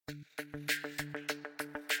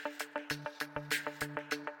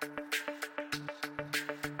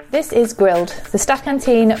This is Grilled, the Staff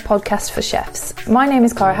Canteen podcast for chefs. My name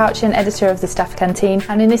is Cara Houchin, editor of the Staff Canteen,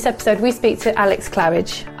 and in this episode we speak to Alex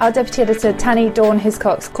Claridge. Our deputy editor Tanny Dawn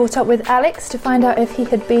Hiscox caught up with Alex to find out if he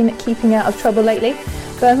had been keeping out of trouble lately.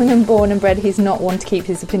 Birmingham born and bred, he's not one to keep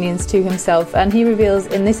his opinions to himself, and he reveals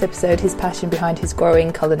in this episode his passion behind his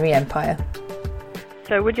growing culinary empire.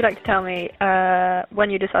 So would you like to tell me when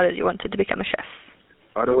you decided you wanted to become a chef?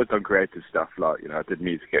 I'd always done creative stuff, like, I did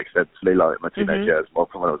music extensively, like my teenage years, more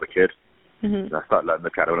from when I was a kid. And I started learning the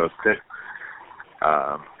piano when I was 2.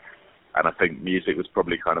 And I think music was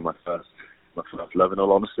probably kind of my first love, in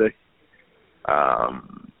all honesty.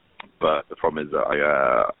 But the problem is that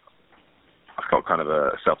I've got kind of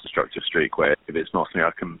a self-destructive streak where if it's not something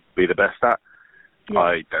I can be the best at,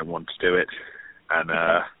 I don't want to do it. And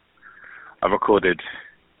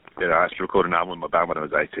I actually recorded an album with my band when I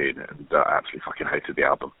was 18, and I absolutely fucking hated the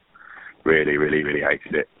album. Really, really, really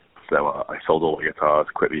hated it. So I sold all the guitars,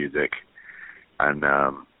 quit music, and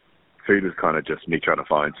food was kind of just me trying to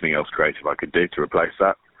find something else creative I could do to replace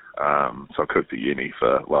that. So I cooked at uni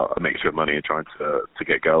for, a mixture of money and trying to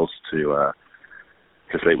get girls to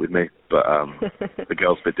sleep with me. But the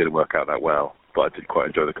girls bit didn't work out that well, but I did quite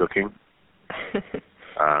enjoy the cooking. But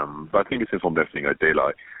I think it's informed everything I do.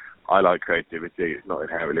 Like, I like creativity. It's not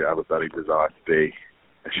inherently I have a bloody desire to be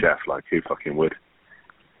a chef. Like, who fucking would?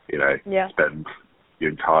 Spend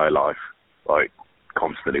your entire life, like,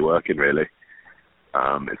 constantly working, really.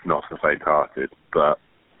 It's not for the faint-hearted, but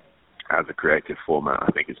as a creative format,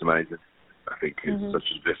 I think it's amazing. I think it's such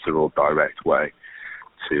a visceral, direct way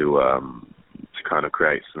to kind of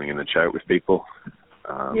create something and then share it with people.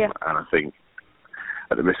 And I think,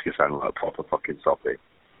 at the risk of sounding like proper fucking soppy,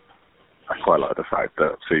 I quite like the fact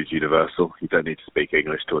that food's universal. You don't need to speak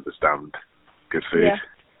English to understand good food.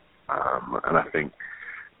 And I think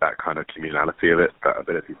that kind of communality of it, that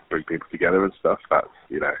ability to bring people together and stuff, that's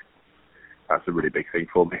a really big thing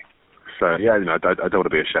for me. So, I don't want to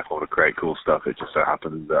be a chef. I want to create cool stuff. It just so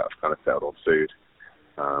happens that I've kind of settled on food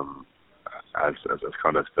as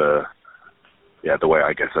kind of the way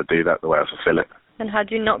I guess I do that, the way I fulfill it. And had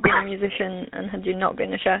you not been a musician and had you not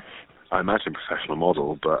been a chef? I imagine professional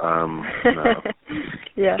model, but no.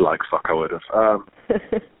 Like fuck I would have.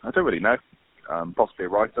 I don't really know. Possibly a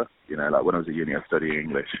writer. Like when I was at uni I was studying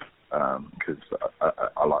English because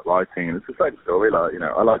I like writing, and it's the same story. Like,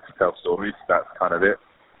 I like to tell stories. That's kind of it.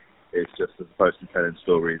 It's just as opposed to telling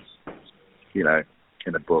stories, in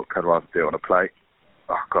a book, I'd rather do it on a plate.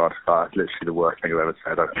 Oh God, that's literally the worst thing I've ever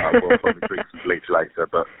said. I will probably drink some bleach later,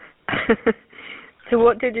 but. So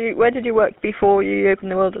where did you work before you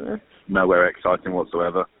opened the Wilderness? Nowhere exciting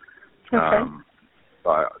whatsoever. Okay.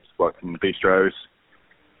 I just worked in bistros,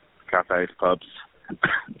 cafes, pubs.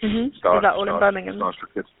 Is that all in Birmingham?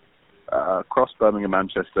 Across Birmingham,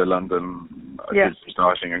 Manchester, London. I did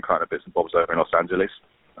some staging and kind of bits and bobs over in Los Angeles,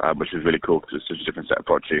 which is really cool because it's such a different set of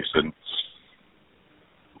produce, and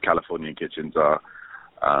Californian kitchens are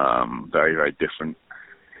very, very different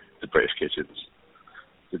to British kitchens.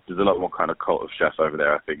 There's a lot more kind of cult of chef over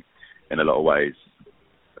there, I think, in a lot of ways.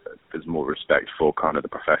 There's more respect for kind of the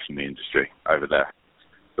profession in the industry over there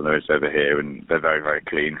than there is over here, and they're very, very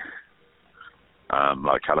clean.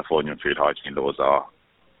 Like Californian food hygiene laws are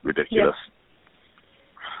ridiculous.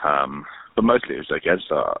 But mostly it was okay.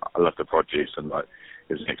 So I love the produce, and like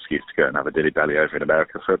it was an excuse to go and have a dilly dally over in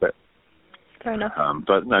America for a bit. Fair enough.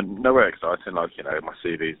 But no, nowhere exciting. Like, my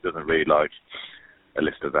CV doesn't read like a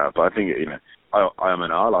list of that. But I think I am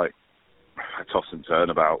an R. Like, I toss and turn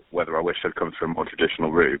about whether I wish I'd come through a more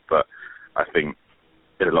traditional route, but I think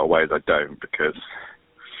in a lot of ways I don't, because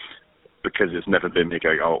it's never been me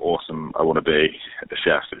going, oh, awesome, I want to be a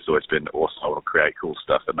chef. It's always been awesome, I want to create cool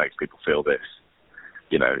stuff that makes people feel this.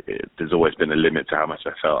 There's always been a limit to how much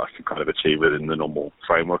I felt I could kind of achieve within the normal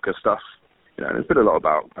framework of stuff. There's been a lot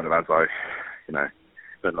about kind of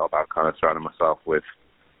been a lot about kind of surrounding myself with,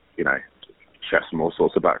 chefs from all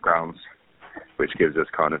sorts of backgrounds, which gives us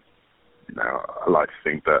kind of, I like to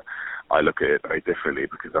think that I look at it very differently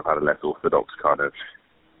because I've had a less orthodox kind of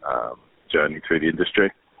journey through the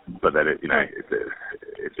industry. But then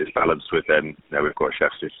it's balanced with then, we've got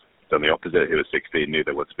chefs who've done the opposite, who at 16 knew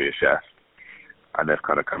they wanted to be a chef, and they've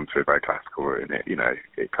kind of come through a very classical route, and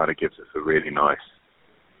it kind of gives us a really nice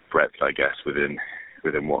breadth, I guess, within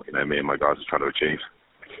what, me and my guys are trying to achieve.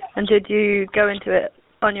 And did you go into it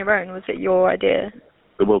on your own? Was it your idea?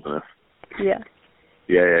 The Wilderness? Yeah.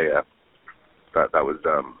 Yeah. That was,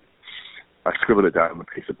 I scribbled it down on a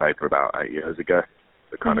piece of paper about 8 years ago,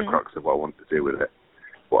 the kind of crux of what I wanted to do with it,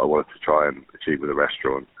 what I wanted to try and achieve with the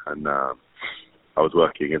restaurant. And I was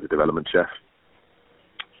working as a development chef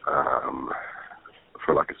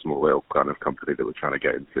for like a small little kind of company that were trying to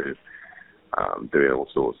get into doing all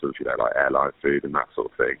sorts of, like airline food and that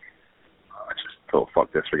sort of thing. I just thought,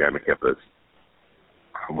 fuck this, forget me kippers.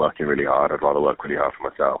 I'm working really hard. I'd rather work really hard for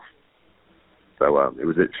myself. So it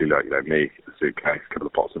was literally like, me, a suitcase, a couple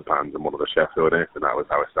of pots and pans, and one of the chefs orders, and that was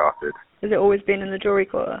how it started. Has it always been in the jewellery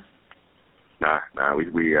quarter? Nah.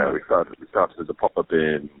 We started as a pop-up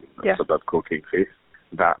in a suburb called King's.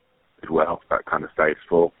 That did well. That kind of stayed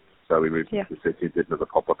full. So we moved to the city, did another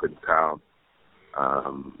pop-up in town.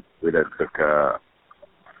 We then took a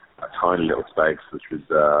tiny little space, which was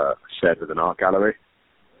shared with an art gallery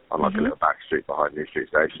on like a little back street behind New Street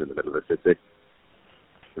Station in the middle of the city.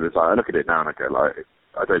 It was like, I look at it now and I go, like,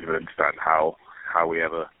 I don't even understand how we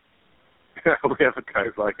ever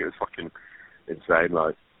cope. Like, it was fucking insane.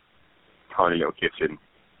 Like, tiny little kitchen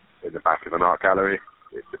in the back of an art gallery.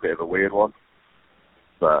 It's a bit of a weird one,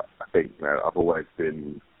 but I think I've always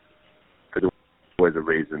been. There's always a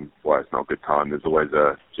reason why it's not a good time. There's always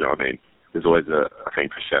do you know what I mean? There's always I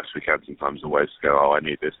think for chefs we can sometimes always go, oh, I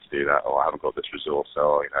need this to do that, or I haven't got this resource,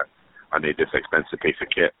 or I need this expensive piece of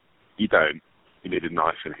kit. You don't. You need a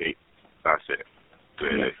knife and heat. That's it,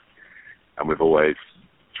 really. And we've always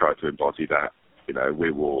tried to embody that.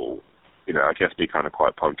 We will, I guess be kind of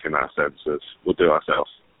quite punk in that sense of we'll do it ourselves.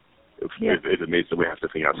 If it means that we have to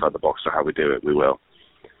think outside the box for how we do it, we will.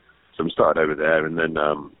 So we started over there, and then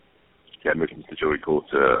moved into the jewellery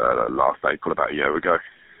quarter last April, about a year ago.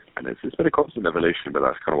 And it's been a constant evolution, but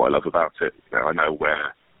that's kind of what I love about it. I know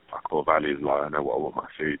where our core values lie. I know what I want my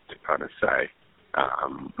food to kind of say.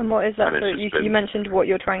 And what is that? So you mentioned what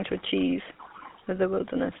you're trying to achieve with the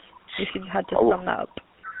wilderness. If you had to sum that up.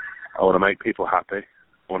 I want to make people happy.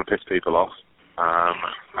 I want to piss people off.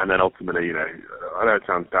 And then ultimately, I know it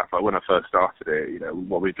sounds daft, but when I first started it,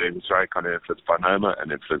 what we did was very kind of influenced by Noma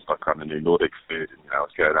and influenced by kind of new Nordic food. And, I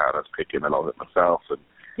was going out, I was picking a lot of it myself. And,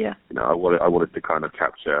 I wanted to kind of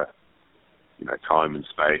capture, time and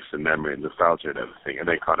space and memory and nostalgia and everything. And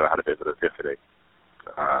then kind of had a bit of an epiphany.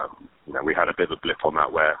 We had a bit of a blip on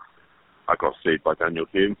that where I got sued by Daniel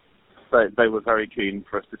Hume. They were very keen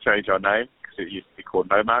for us to change our name because it used to be called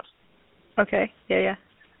Nomad. Okay, yeah.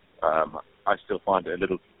 I still find it a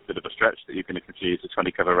little bit of a stretch that you're going to continue a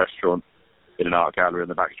 20-cover restaurant in an art gallery in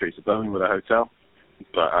the back streets of Birmingham with a hotel.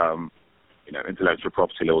 But, intellectual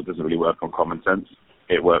property law doesn't really work on common sense.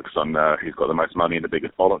 It works on who's got the most money and the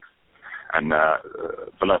biggest bollocks. And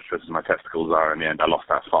voluptuous as my testicles are, in the end, I lost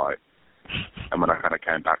that fight. And when I kind of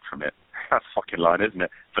came back from it, that's a fucking line, isn't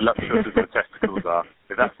it? Voluptuous as my testicles are.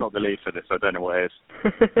 If that's not the lead for this, I don't know what is.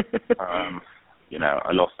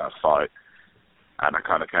 I lost that fight. And I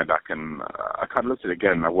kind of came back and I kind of looked at it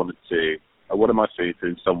again. And I wanted my food to,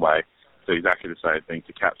 in some way, do exactly the same thing,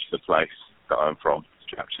 to capture the place that I'm from,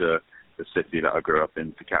 to capture the city that I grew up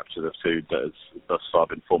in, to capture the food that has thus far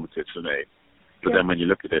been formative for me. But then when you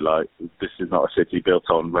look at it, like, this is not a city built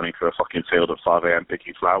on running through a fucking field at 5 a.m.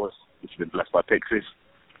 picking flowers, which has been blessed by pixies.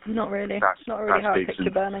 Not really. That's not really how I picture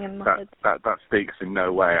Birmingham in my head. That speaks in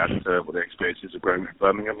no way as to what the experiences of growing up in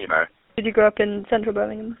Birmingham, Did you grow up in central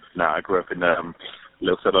Birmingham? No, I grew up in a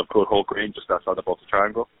little suburb called Hall Green, just outside the Baltic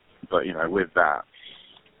Triangle. But, with that,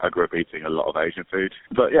 I grew up eating a lot of Asian food.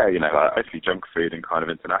 But, actually junk food and kind of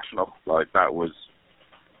international. Like, that was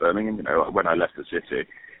Birmingham. When I left the city,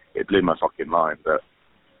 it blew my fucking mind that,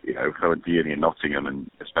 if I went to uni in Nottingham and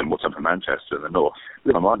spent more time in Manchester in the north, it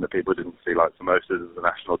blew my mind that people didn't see, like, samosas as a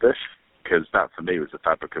national dish. Because that, for me, was the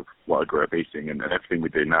fabric of what I grew up eating. And everything we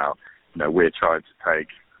do now, we're trying to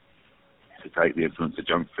take the influence of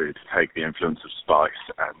junk food, to take the influence of spice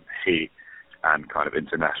and heat and kind of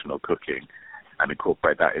international cooking and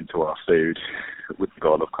incorporate that into our food with the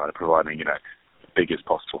goal of kind of providing, the biggest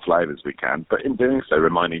possible flavours we can. But in doing so,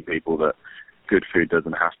 reminding people that good food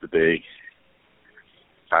doesn't have to be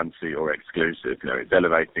fancy or exclusive. It's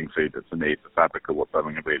elevating food that's beneath the fabric of what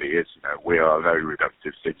Birmingham really is. We are a very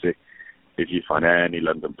reductive city. If you find any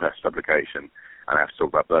London press publication and I have to talk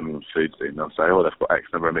about Birmingham's food scene, they'll say, oh, they've got X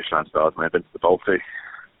number of Michelin stars and they've been to the Baltic.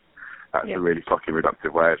 That's a really fucking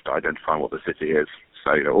reductive way of identifying what the city is.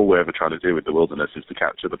 So, all we're ever trying to do with the wilderness is to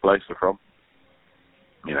capture the place we're from.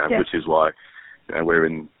 Which is why, we're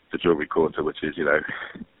in the jewellery quarter, which is,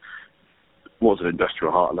 was an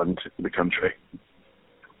industrial heartland in the country.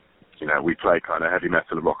 We play kind of heavy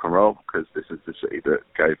metal and rock and roll because this is the city that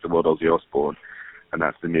gave the world Ozzy Osbourne, and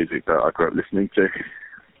that's the music that I grew up listening to.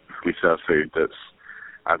 We serve food that's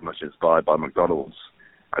as much inspired by McDonald's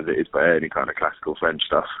as it is by any kind of classical French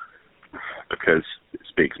stuff, because it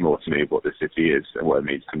speaks more to me of what the city is and what it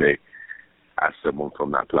means to me as someone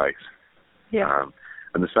from that place.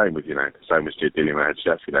 And the same with dealing with head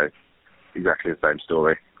chef, exactly the same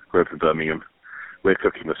story. Grew up in Birmingham. We're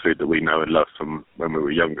cooking the food that we know and love from when we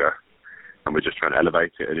were younger, and we're just trying to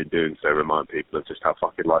elevate it, and in doing so remind people of just how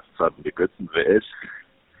fucking life is suddenly good some of it is.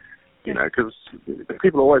 Because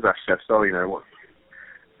people always ask chefs,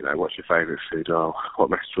 what's your favourite food? Oh, what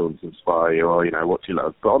restaurants inspire you? Or, what do you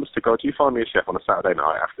love? But honest to God, you find me a chef on a Saturday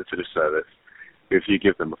night after finish service, if you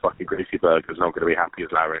give them a fucking greasy burger, they're not going to be happy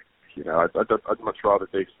as Larry. I'd much rather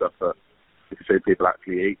do stuff that food people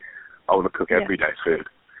actually eat. I want to cook everyday food.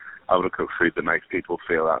 I want to cook food that makes people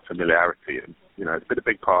feel that familiarity. And, it's been a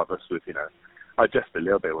big part of us with, I jest a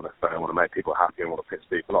little bit when I say I want to make people happy and want to piss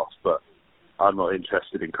people off, but I'm not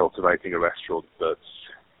interested in cultivating a restaurant that's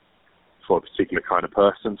for a particular kind of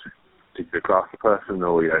person, a particular class of person,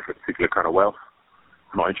 or, for a particular kind of wealth.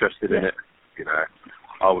 I'm not interested in it.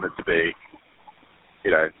 I want it to be,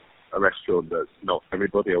 a restaurant that's not for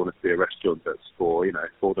everybody. I want it to be a restaurant that's for,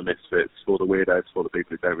 for the misfits, for the weirdos, for the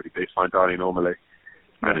people who don't really do fine dining normally.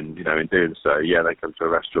 And, in doing so, they come to a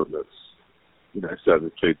restaurant that's,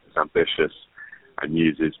 serving food that's ambitious and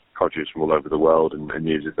uses produce from all over the world and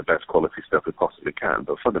uses the best quality stuff it possibly can.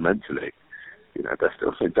 But fundamentally, they're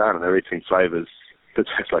still sitting down and they're eating flavours that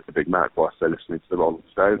taste like a Big Mac whilst they're listening to the Rolling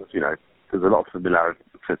Stones. There's a lot of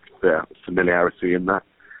familiarity in that.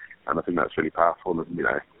 And I think that's really powerful. And,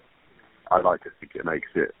 I like to think it makes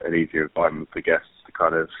it an easier environment for guests to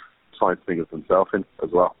kind of find things themselves in as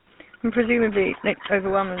well. And presumably,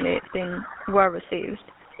 overwhelmingly, it's been well received.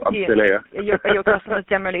 I'm still here. Are your customers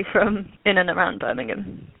generally from in and around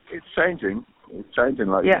Birmingham? It's changing.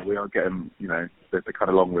 We are getting, the kind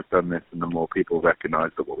of longer we've done this and the more people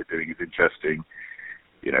recognise that what we're doing is interesting,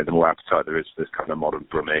 the more appetite there is for this kind of modern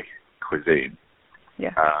Brummie cuisine.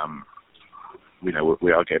 Yeah. We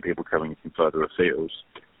are getting people coming from further afield,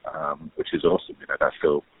 which is awesome. That's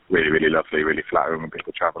still really, really lovely, really flattering when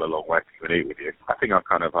people travel a long way to come and eat with you. I think our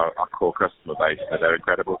core customer base, they're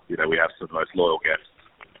incredible. We have some of the most loyal guests,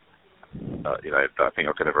 that I think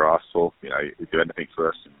I could ever ask for. Who do anything for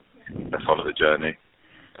us. They follow the journey.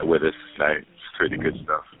 They're with us, through the good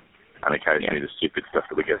stuff, and occasionally the stupid stuff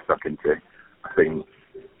that we get stuck into. I think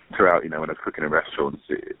throughout, when I was cooking in restaurants,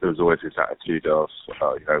 there was always this attitude of,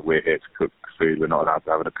 we're here to cook food, we're not allowed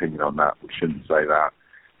to have an opinion on that, we shouldn't say that,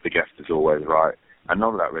 the guest is always right, and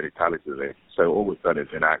none of that really tallies with me. So all we've done is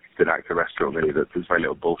enact a restaurant really that there's very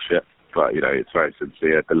little bullshit, but, it's very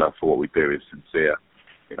sincere. The love for what we do is sincere.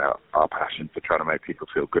 Our passion for trying to make people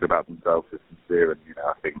feel good about themselves is sincere, and,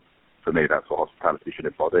 I think, for me, that's what hospitality should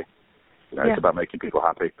embody. It's about making people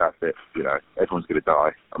happy, that's it. Everyone's going to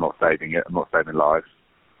die. I'm not saving it, I'm not saving lives.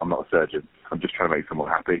 I'm not a surgeon. I'm just trying to make someone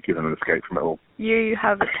happy, give them an escape from it all. You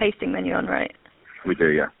have a tasting menu on, right? We do,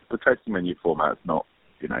 yeah. The tasting menu format is not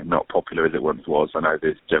popular as it once was. I know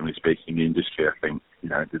there's, generally speaking, in the industry, I think,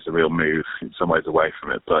 there's a real move in some ways away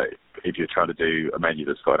from it. But if you're trying to do a menu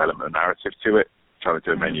that's got an element of narrative to it, trying to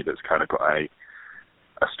do a menu that's kind of got a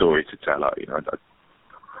story to tell,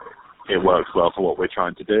 it works well for what we're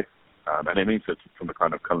trying to do. And it means that from a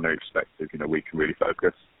kind of culinary perspective, we can really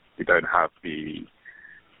focus. We don't have the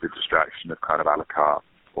distraction of kind of a la carte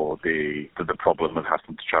or the problem of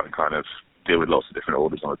having to try and kind of deal with lots of different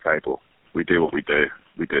orders on the table. We do what we do.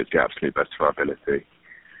 We do it to the absolute best of our ability.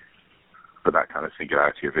 But that kind of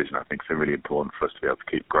singularity of vision, I think, is really important for us to be able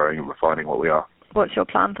to keep growing and refining what we are. What's your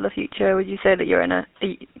plan for the future? Would you say that you're are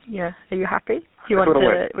you happy? Do you want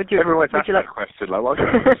to? Everyone asks that question. Like, well,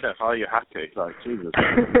 chef, are you happy? Like, Jesus.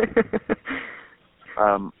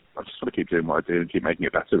 I just want to keep doing what I do and keep making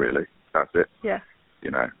it better. Really, that's it. Yeah.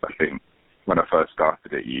 I think when I first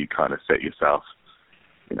started it, you kind of set yourself.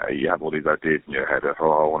 You have all these ideas in your head of, I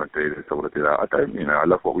want to do this, I want to do that. I don't. I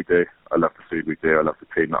love what we do. I love the food we do. I love the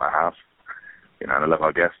team that I have. And I love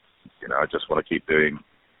our guests. I just want to keep doing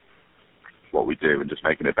what we do and just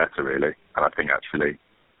making it better, really. And I think actually,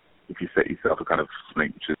 if you set yourself a kind of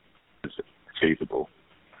something which is achievable,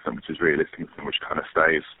 something which is realistic, something which kind of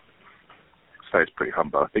stays pretty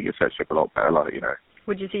humble, I think it sets you up a lot better.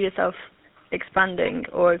 Would you see yourself expanding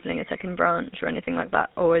or opening a second branch or anything like that,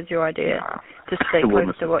 or is your idea to stay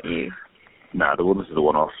close to what you? No, the Wilderness is a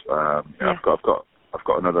one-off. I've got a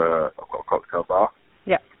cocktail bar.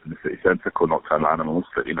 Yeah. In the city centre called Nocturnal Animals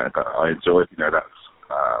that that I enjoy. That's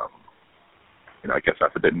I guess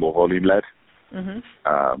that's a bit more volume led. Mm-hmm.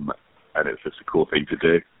 And it's just a cool thing to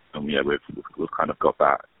do. And we've kind of got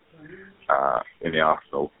that in the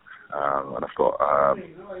arsenal. And I've got a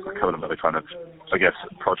couple of other kind of, I guess,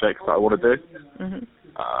 projects that I want to do. Mm-hmm.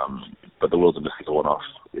 But the Wilderness is a one-off.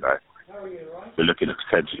 We're looking at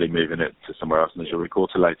potentially moving it to somewhere else in the Jewellery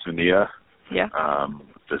Quarter later in the year. Yeah.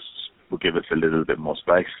 This will give us a little bit more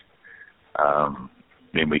space.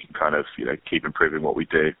 mean we can kind of, keep improving what we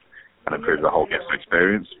do and improve the whole guest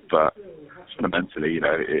experience. But fundamentally,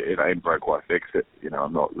 it ain't broke, why fix it?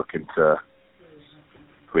 I'm not looking to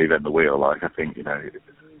reinvent the wheel. Like, I think,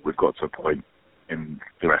 we've got to a point in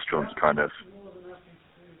the restaurant's kind of,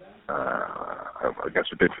 I guess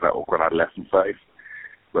we've been through that awkward adolescent phase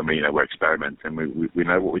when we're experimenting. We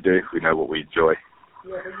know what we do. We know what we enjoy.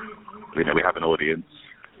 We have an audience.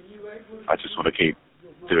 I just want to keep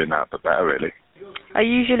doing that, but better, really. I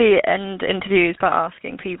usually end interviews by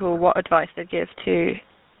asking people what advice they give to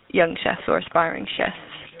young chefs or aspiring chefs.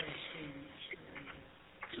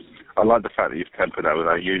 I like the fact that you've tempered that with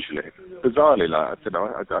that usually. Bizarrely, I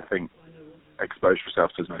think expose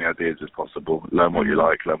yourself to as many ideas as possible. Learn what you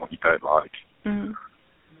like, learn what you don't like.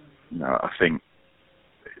 Mm-hmm. I think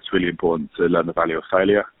it's really important to learn the value of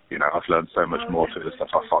failure. I've learned so much more through the stuff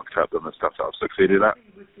I fucked up than the stuff that I've succeeded at.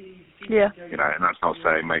 Yeah. And that's not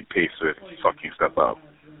saying make peace with fucking stuff up.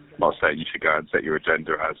 I'm not saying you should go and set your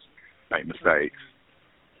agenda as make mistakes.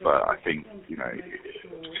 But I think,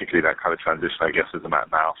 particularly that kind of transition, I guess, as a man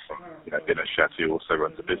now from, being a chef who also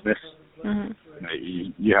runs a business, mm-hmm.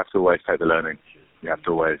 You have to always take the learning. You have to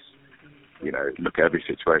always, look at every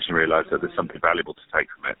situation, realise that there's something valuable to take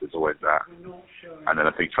from it. There's always that. And then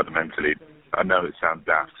I think fundamentally, I know it sounds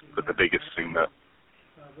daft, but the biggest thing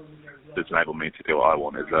that's enabled me to do what I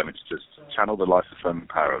want is learning to just channel the life of fun and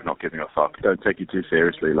power of not giving a fuck. Don't take it too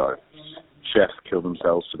seriously. Like, chefs kill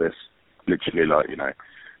themselves for this. Literally,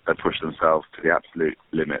 they push themselves to the absolute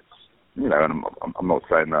limits. And I'm not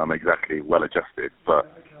saying that I'm exactly well adjusted,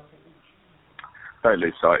 but don't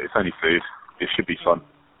lose sight. It's only food. It should be fun.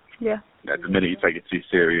 Yeah. The minute you take it too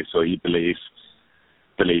serious, or you believe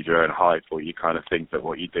your own hype, or you kind of think that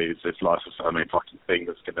what you do is this life of so many fucking thing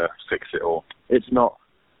that's going to fix it all. It's not.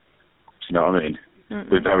 Do you know what I mean?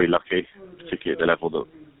 Mm-mm. We're very lucky, particularly at the level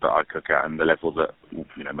that I cook at and the level that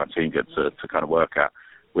my team gets to kind of work at.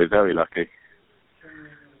 We're very lucky.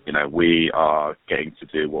 We are getting to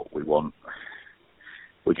do what we want.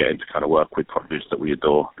 We're getting to kind of work with produce that we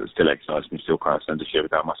adore, that still excites me, still kind of sends a shiver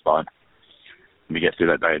down my spine. And we get to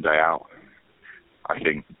do that day in, day out. I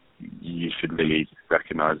think you should really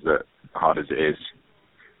recognise that, hard as it is,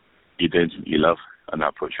 you're doing something you love, and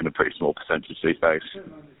that puts you in a pretty small percentage these days.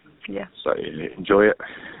 Yeah. So enjoy it.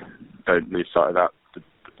 Don't lose sight of that. The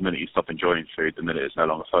minute you stop enjoying food, the minute it's no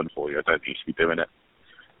longer fun for you, I don't think you should be doing it.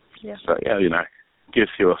 Yeah. So, give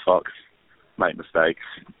fewer fucks, make mistakes,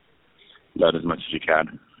 learn as much as you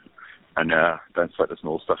can, and don't sweat the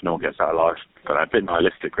small stuff. No one gets out of life. But a bit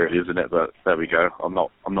nihilistic, really, isn't it? But there we go. I'm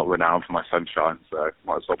not renowned for my sunshine, so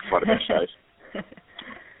might as well provide a bit of shade.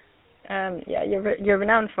 Yeah, you're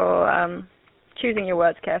renowned for choosing your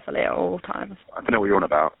words carefully at all times. I don't know what you're on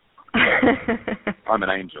about. I'm an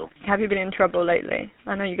angel. Have you been in trouble lately?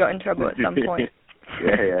 I know you got in trouble at some point.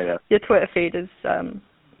 Yeah. Your Twitter feed is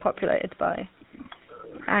populated by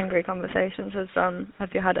angry conversations.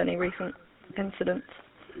 Have you had any recent incidents?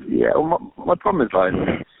 Yeah, well, my problem is,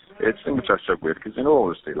 it's something which I struggle with, because in all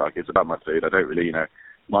honesty, it's about my food. I don't really,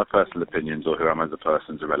 my personal opinions or who I am as a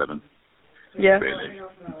person is irrelevant. Yeah. Really.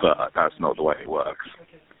 But that's not the way it works.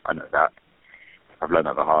 I know that. I've learned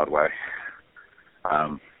that the hard way.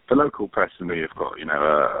 The local press and me have got,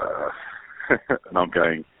 an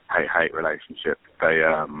ongoing hate-hate relationship. They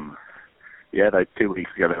 2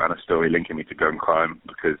 weeks ago they ran a story linking me to gun crime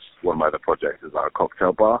because one of my other projects is a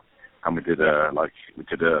cocktail bar, and we did a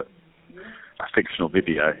fictional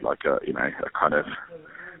video, a kind of,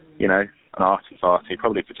 an arty,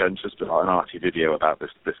 probably pretentious, but an arty video about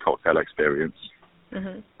this cocktail experience.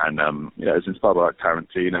 Mm-hmm. And it was inspired by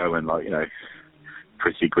Tarantino and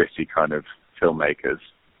pretty gritty kind of filmmakers.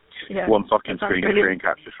 Yeah, one fucking screen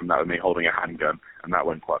capture from that with me holding a handgun, and that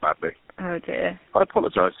went quite badly. Oh dear. I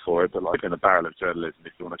apologise for it, but in the barrel of journalism,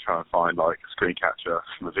 if you want to try and find a screen capture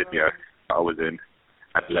from a video that I was in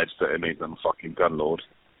and allege that it means I'm a fucking gun lord,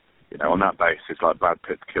 on that basis, Brad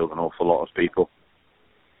Pitt killed an awful lot of people.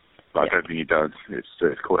 But I don't think he does.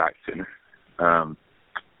 It's called acting. And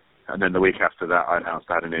then the week after that, I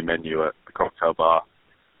announced I had a new menu at the cocktail bar,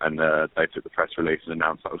 and they took the press release and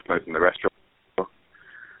announced I was closing the restaurant.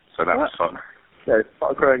 So that was fun. Yeah, it's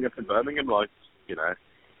like growing up in Birmingham,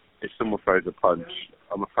 if someone throws a punch,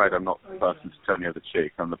 I'm afraid I'm not the person to turn the other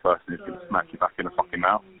cheek. I'm the person who's going to smack you back in the fucking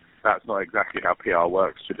mouth. That's not exactly how PR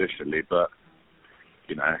works traditionally, but,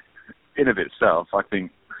 in of itself, I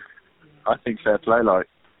think fair play.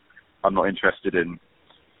 I'm not interested in,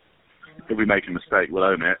 if we make a mistake, we'll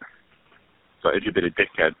own it. But if you're a bit of a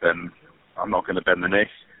dickhead, then I'm not going to bend the knee.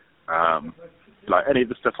 Any of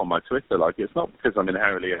the stuff on my Twitter, it's not because I'm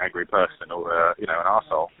inherently an angry person or, an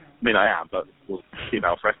arsehole. I mean, I am, but we'll keep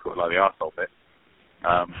off record, the arsehole bit.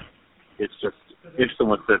 It's just, if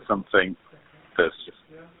someone says something that's just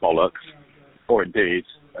bollocks, or indeed,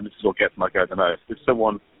 and this is what gets my goat the most, if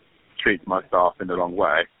someone treats my staff in the wrong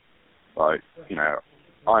way, like, you know,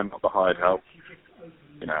 I'm not the hired help,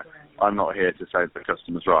 you know, I'm not here to say the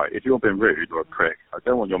customer's right. If you're being rude or a prick, I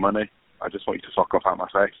don't want your money, I just want you to fuck off out my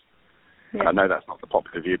face. Yeah. I know that's not the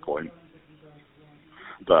popular viewpoint,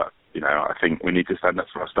 but, you know, I think we need to stand up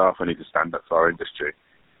for our staff, we need to stand up for our industry,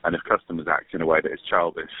 and if customers act in a way that is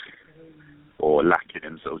childish or lacking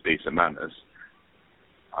in sort of decent manners,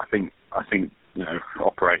 I think you know,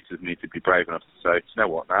 operators need to be brave enough to say, you know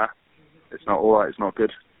what, nah, it's not all right, it's not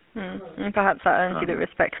good. And perhaps that earns you the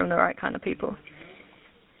respect from the right kind of people.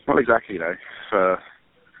 Well, exactly, you know, for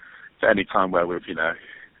any time where we've, you know,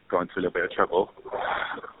 got into a little bit of trouble,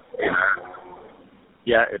 you know,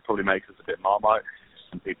 yeah, it probably makes us a bit Marmite.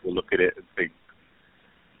 Some people look at it and think,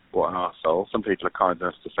 what an arsehole. Some people are kind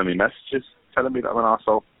enough to send me messages telling me that I'm an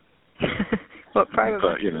arsehole. What, privately?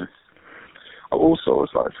 But, you know, all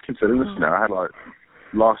sorts, like, considering this, you know, I had, like,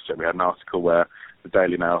 last year we had an article where the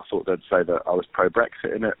Daily Mail thought they'd say that I was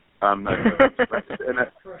pro-Brexit in it. Brexit in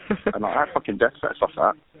it. And, like, I had fucking death threats off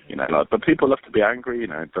that, you know, like, but people love to be angry, you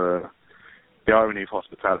know, the irony of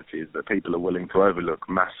hospitality is that people are willing to overlook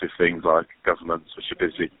massive things like governments which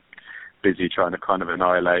are busy trying to kind of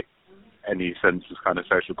annihilate any sense of kind of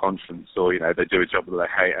social conscience, or, you know, they do a job that they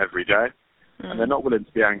hate every day, and they're not willing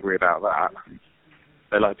to be angry about that.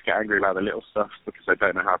 They like to get angry about the little stuff because they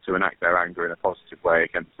don't know how to enact their anger in a positive way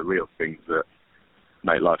against the real things that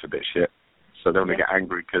make life a bit shit. So they want to get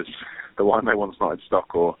angry because the wine they want's not in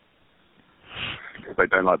stock, or because they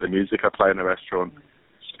don't like the music I play in a restaurant.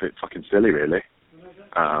 It's a bit fucking silly, really.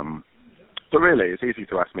 But really, it's easy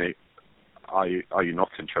to ask me, are you not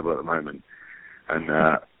in trouble at the moment? And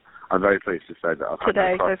I'm very pleased to say that I've had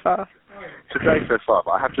Today so far,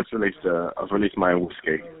 but I have just I've released my own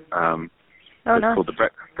whiskey. Nice.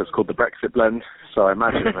 It's called the Brexit Blend. So I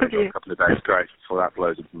imagine I've only got a couple of days grace before that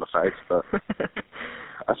blows into my face. But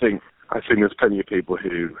I think there's plenty of people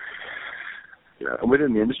who, you know, and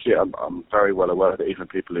within the industry, I'm very well aware that even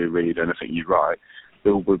people who read anything you write,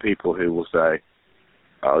 there will be people who will say,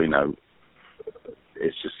 oh, you know,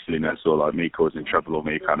 it's just silliness, or like me causing trouble, or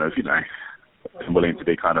me kind of, you know, willing to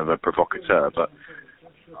be kind of a provocateur. But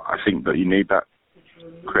I think that you need that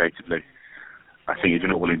creatively. I think if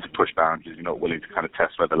you're not willing to push boundaries, you're not willing to kind of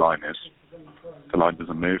test where the line is, the line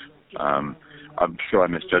doesn't move. I'm sure I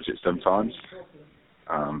misjudge it sometimes.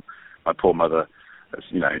 My poor mother,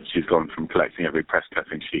 you know, she's gone from collecting every press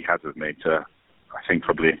clipping she has of me to, I think,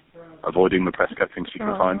 probably avoiding the press clippings she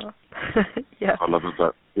can find. Yeah. I love her,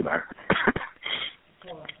 but, you know,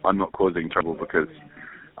 I'm not causing trouble because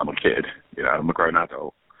I'm a kid, you know, I'm a grown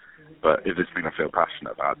adult. But if it's something I feel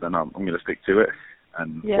passionate about, then I'm going to stick to it.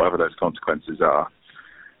 And whatever those consequences are,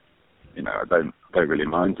 you know, I don't really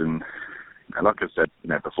mind. And, you know, like I said, you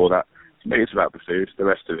know, before that, to me it's about the food. The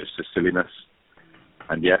rest of it's just silliness.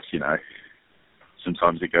 And yes, you know,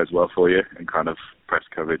 sometimes it goes well for you, and kind of press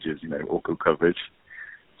coverage is, you know, awkward coverage.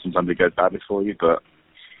 Sometimes it goes badly for you, but,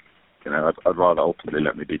 you know, I'd rather ultimately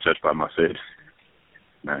let me be judged by my food.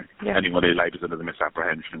 You know, anyone who labours under the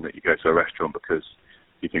misapprehension that you go to a restaurant because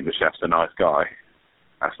you think the chef's a nice guy,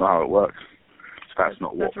 that's not how it works.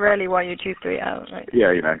 That's rarely why you choose to eat out, right?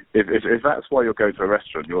 Yeah, you know, if that's why you're going to a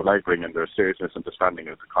restaurant, you're labouring under a serious misunderstanding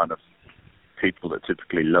of the kind of people that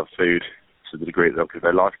typically love food to the degree that they'll give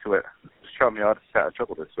their life to it. Just try me hard to stay out of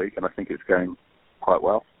trouble this week, and I think it's going quite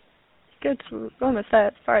well. Good. We're almost there.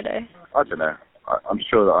 It's Friday. I don't know. I'm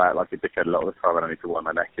sure that I act like a dickhead a lot of the time and I need to wind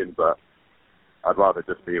my neck in, but I'd rather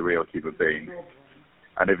just be a real human being.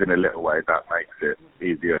 And if in a little way that makes it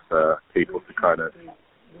easier for people to kind of,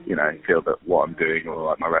 you know, feel that what I'm doing or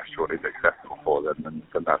like my restaurant is accessible for them,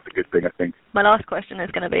 and that's a good thing, I think. My last question is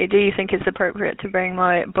going to be, do you think it's appropriate to bring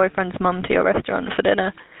my boyfriend's mum to your restaurant for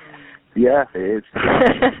dinner? Yeah, it is.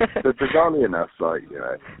 But bizarrely enough, like, you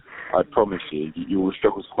know, I promise you will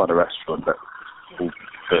struggle to find a restaurant that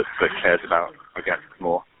cares about, I guess,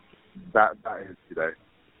 more. That is, you know,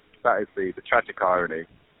 that is the tragic irony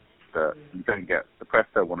that you don't get. The press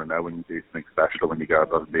don't want to know when you do something special, when you go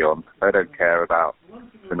above and beyond. They don't care about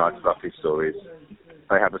the nice fluffy stories.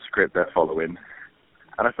 They have a script they're following.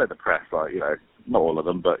 And I say the press, like, you know, not all of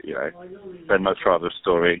them, but, you know, they'd much rather a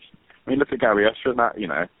story. I mean, look at Gary Usher and that, you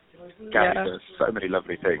know. Gary does so many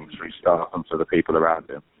lovely things for his staff and for the people around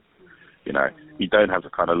him. You know, you don't have the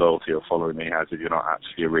kind of loyalty or following he has if you're not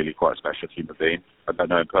actually a really quite special human being. I don't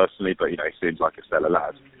know him personally, but, you know, he seems like a stellar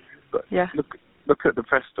lad. But look at the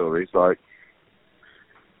press stories, like,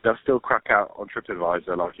 they'll still crack out on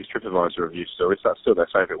TripAdvisor, like his TripAdvisor review stories. That's still their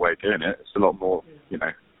favourite way of doing it. It's a lot more, you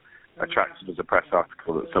know, attracted as a press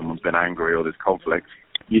article that someone's been angry or there's conflict,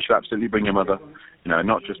 you should absolutely bring your mother. You know,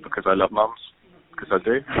 not just because I love mums, because I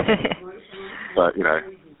do, but, you know,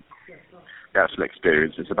 the actual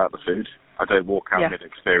experience is about the food. I don't walk out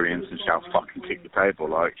mid-experience and shout, fucking kick the table.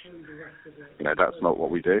 Like, you know, that's not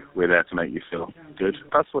what we do. We're there to make you feel good.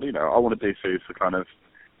 That's what, you know, I want to do food for kind of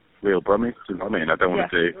real brummies. You know what I mean? I don't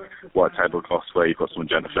want to do white tablecloths where you've got someone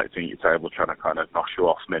genuflecting at your table trying to kind of knock you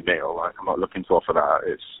off mid-meal. Like, I'm not looking to offer that.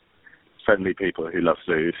 It's friendly people who love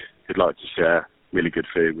food, who'd like to share really good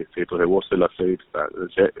food with people who also love food. That's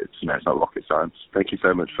it. It's, you know, it's not rocket science. Thank you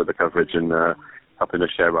so much for the coverage and helping us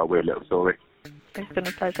share our weird little story. It's been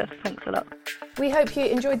a pleasure. Thanks a lot. We hope you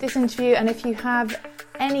enjoyed this interview, and if you have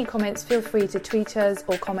any comments, feel free to tweet us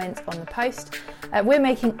or comment on the post. We're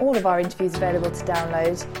making all of our interviews available to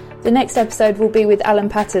download. The next episode will be with Alan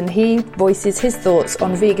Patton. He voices his thoughts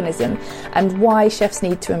on veganism and why chefs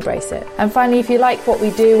need to embrace it. And finally, if you like what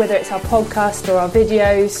we do, whether it's our podcast or our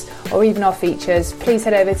videos or even our features, please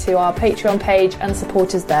head over to our Patreon page and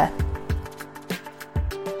support us there.